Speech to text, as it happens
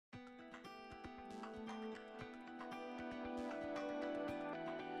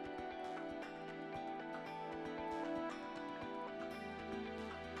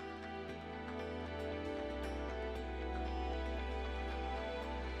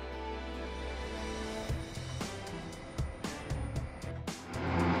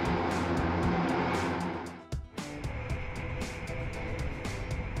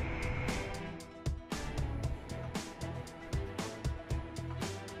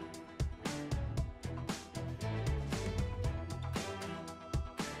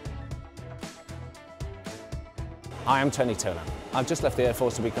Hi, I'm Tony Turner. I've just left the Air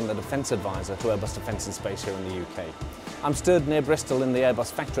Force to become the Defence Advisor to Airbus Defence and Space here in the UK. I'm stood near Bristol in the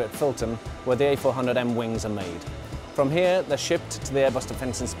Airbus factory at Filton, where the A400M wings are made. From here, they're shipped to the Airbus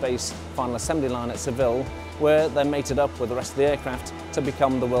Defence and Space final assembly line at Seville, where they're mated up with the rest of the aircraft to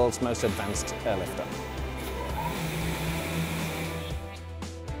become the world's most advanced airlifter.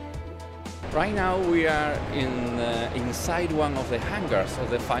 Right now we are inside one of the hangars of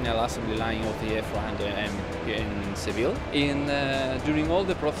the final assembly line of the A400M here in Seville. During all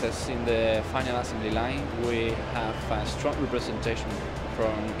the process in the final assembly line, we have a strong representation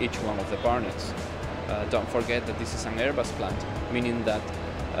from each one of the partners. Don't forget that this is an Airbus plant, meaning that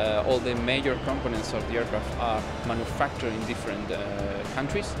all the major components of the aircraft are manufactured in different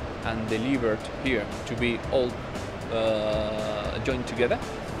countries and delivered here to be all joined together.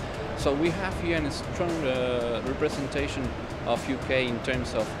 So we have here a strong representation of UK in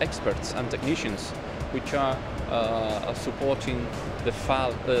terms of experts and technicians, which are supporting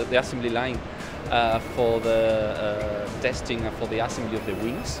the assembly line for the testing and for the assembly of the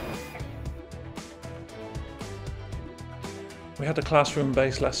wings. We had a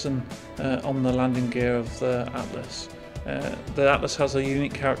classroom-based lesson on the landing gear of the Atlas. The Atlas has a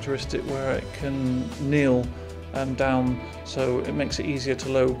unique characteristic where it can kneel down, so it makes it easier to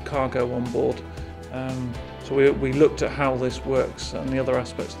load cargo on board. So we looked at how this works and the other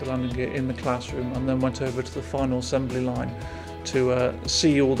aspects of the landing gear in the classroom, and then went over to the final assembly line to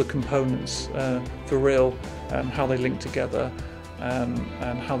see all the components for real, how they link together and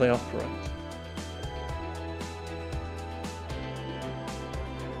how they operate.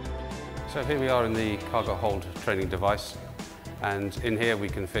 So here we are in the cargo hold training device, and in here we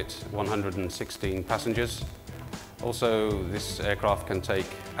can fit 116 passengers. Also, this aircraft can take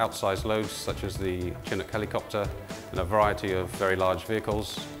outsized loads such as the Chinook helicopter and a variety of very large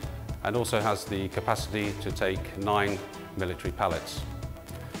vehicles, and also has the capacity to take 9 military pallets.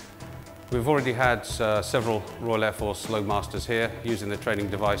 We've already had several Royal Air Force Loadmasters here using the training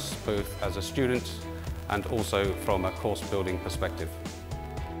device both as a student and also from a course building perspective.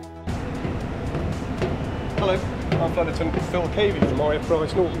 Hello, I'm Flight Attendant Phil Cavey from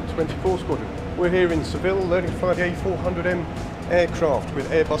RoyalAirForce Norton 24 Squadron. We're here in Seville learning to fly the A400M aircraft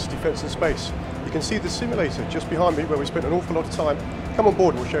with Airbus Defence and Space. You can see the simulator just behind me where we spent an awful lot of time. Come on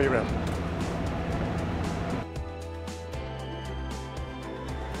board and we'll show you around.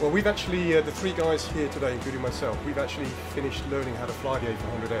 Well, we've actually, the three guys here today, including myself, we've actually finished learning how to fly the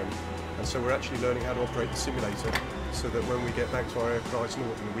A400M, and so we're actually learning how to operate the simulator so that when we get back to our Airbus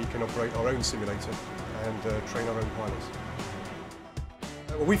Norton we can operate our own simulator and train our own pilots.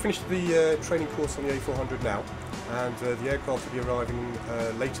 Well, we finished the training course on the A400 now, and the aircraft will be arriving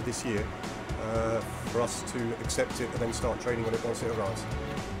later this year for us to accept it and then start training on it once it arrives.